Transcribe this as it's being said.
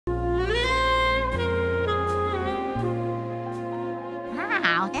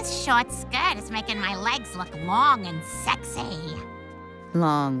this short skirt is making my legs look long and sexy.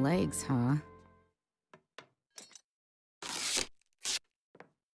 Long legs, huh?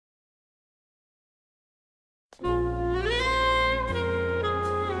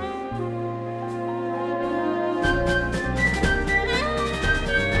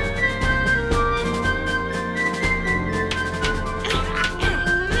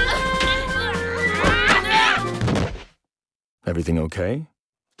 Everything okay?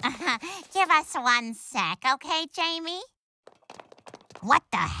 Give us 1 sec, okay, Jamie? What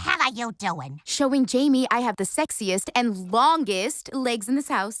the hell are you doing? Showing Jamie I have the sexiest and longest legs in this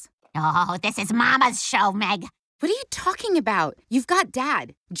house. Oh, this is Mama's show, Meg. What are you talking about? You've got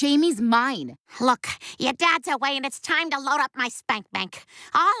Dad. Jamie's mine. Look, your dad's away and it's time to load up my spank bank.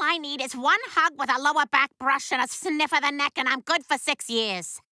 All I need is 1 hug with a lower back brush and a sniff of the neck and I'm good for 6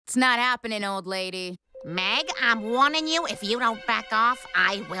 years. It's not happening, old lady. Meg, I'm warning you, if you don't back off,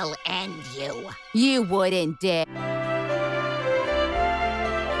 I will end you. You wouldn't, Dick.